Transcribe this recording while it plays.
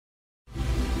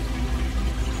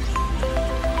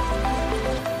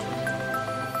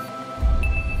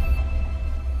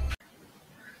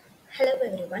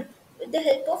everyone. With the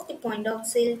help of the point of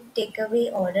sale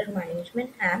takeaway order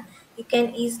management app, you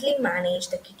can easily manage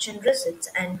the kitchen receipts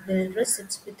and build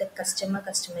receipts with the customer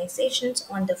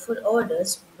customizations on the full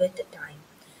orders with the time.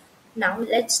 Now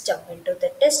let's jump into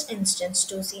the test instance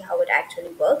to see how it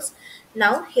actually works.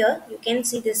 Now here you can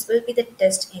see this will be the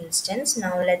test instance.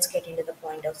 Now let's get into the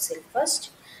point of sale first.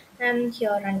 And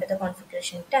here under the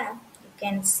configuration tab, you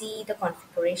can see the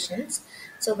configurations.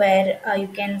 So where you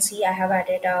can see I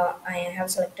have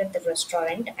selected the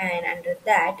restaurant, and under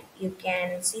that you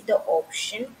can see the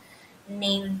option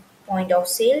named point of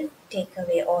sale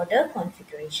takeaway order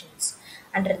configurations.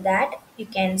 Under that you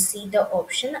can see the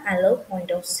option allow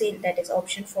point of sale, that is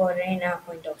option for an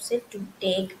point of sale to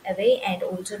take away, and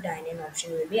also dine in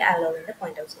option will be allowed in the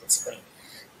point of sale screen.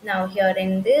 Now here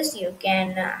in this you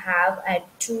can have a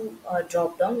two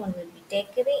drop down, one will be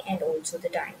takeaway and also the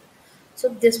dine. So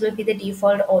this will be the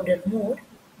default order mode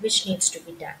which needs to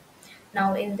be done.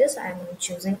 Now in this I am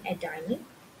choosing a dining.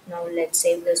 Now let's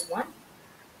save this one.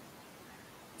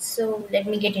 So let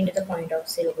me get into the point of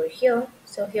sale over here.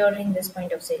 So here in this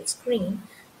point of sale screen,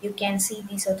 you can see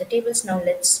these are the tables. Now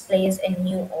let's place a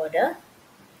new order.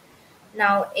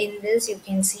 Now in this you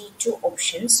can see two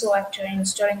options. So after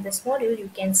installing this module, you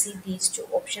can see these two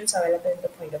options available in the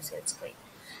point of sale screen.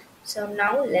 So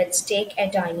now let's take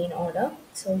a dine-in order.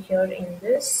 So here in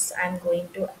this, I'm going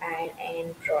to add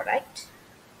an product.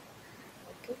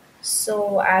 Okay.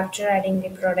 So after adding the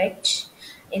product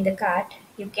in the cart,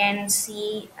 you can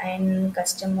see an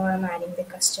customer. I'm adding the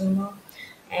customer,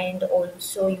 and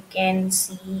also you can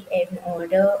see an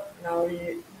order. Now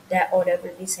the order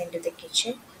will be sent to the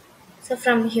kitchen. So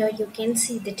from here you can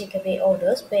see the takeaway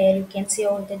orders, where you can see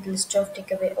all the list of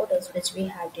takeaway orders which we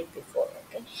had did before.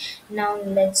 Okay. Now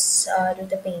let's do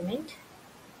the payment.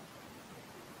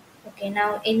 Okay,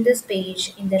 now in this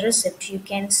page, in the receipt, you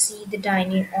can see the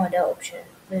dine-in order option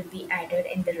will be added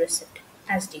in the receipt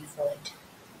as default.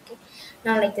 Okay.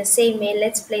 Now like the same way,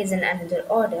 let's place in another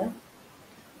order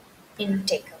in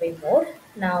takeaway mode.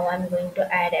 Now I'm going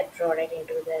to add a product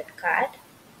into the cart.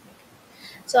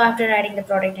 So after adding the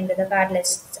product into the cart,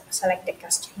 let's select the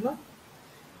customer.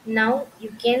 Now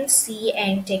you can see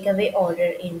and takeaway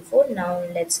order info. Now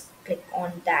let's click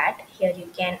on that. Here you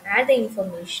can add the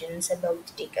informations about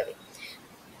the takeaway.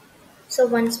 So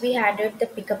once we added the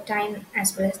pickup time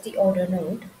as well as the order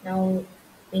node, now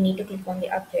we need to click on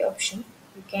the apply option.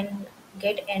 You can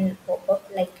get an pop-up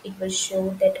like it will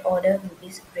show that order will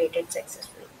be created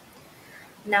successfully.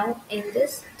 Now in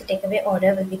this, the takeaway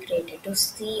order will be created. To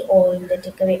see all the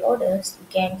takeaway orders, you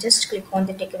can just click on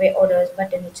the takeaway orders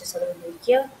button which is available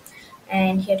here,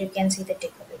 and here you can see the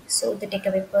takeaway. So the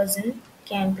takeaway person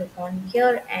can click on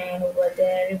here, and over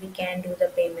there we can do the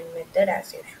payment method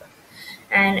as usual.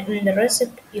 And in the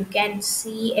receipt you can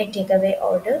see a takeaway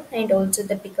order and also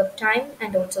the pickup time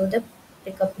and also the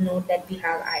pickup node that we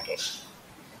have added.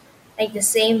 Like the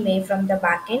same way from the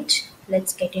backend,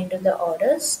 let's get into the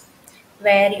orders,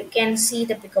 where you can see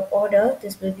the pickup order.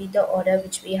 This will be the order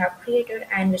which we have created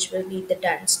and which will be the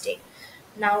done state.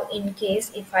 Now in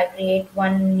case if I create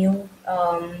one new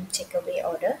takeaway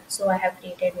order, so I have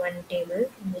created one table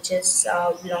which is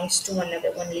belongs to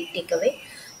only takeaway.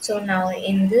 So now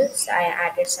in this I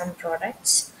added some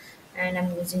products and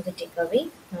I'm using the takeaway.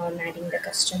 Now I'm adding the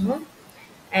customer,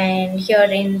 and here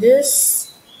in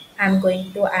this I'm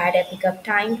going to add a pickup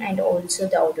time and also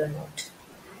the order node.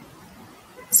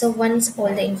 So once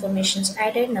all the information is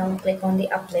added, now click on the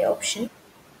apply option.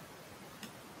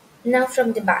 Now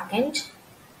from the backend,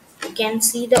 you can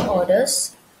see the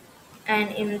orders, and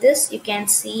in this you can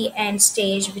see an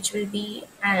stage which will be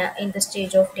in the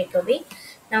stage of takeaway.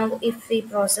 Now if we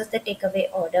process the takeaway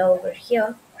order over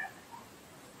here,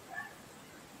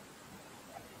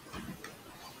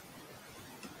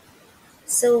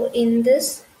 so in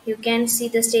this you can see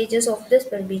the stages of this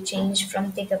will be changed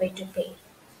from takeaway to pay.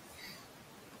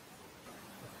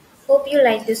 Hope you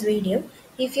like this video.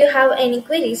 If you have any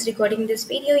queries regarding this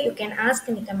video, you can ask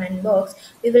in the comment box.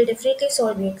 We will definitely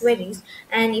solve your queries.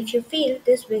 And if you feel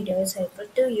this video is helpful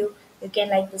to you, you can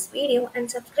like this video and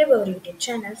subscribe our YouTube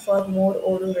channel for more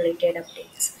Odoo related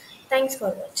updates. Thanks for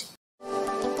watching.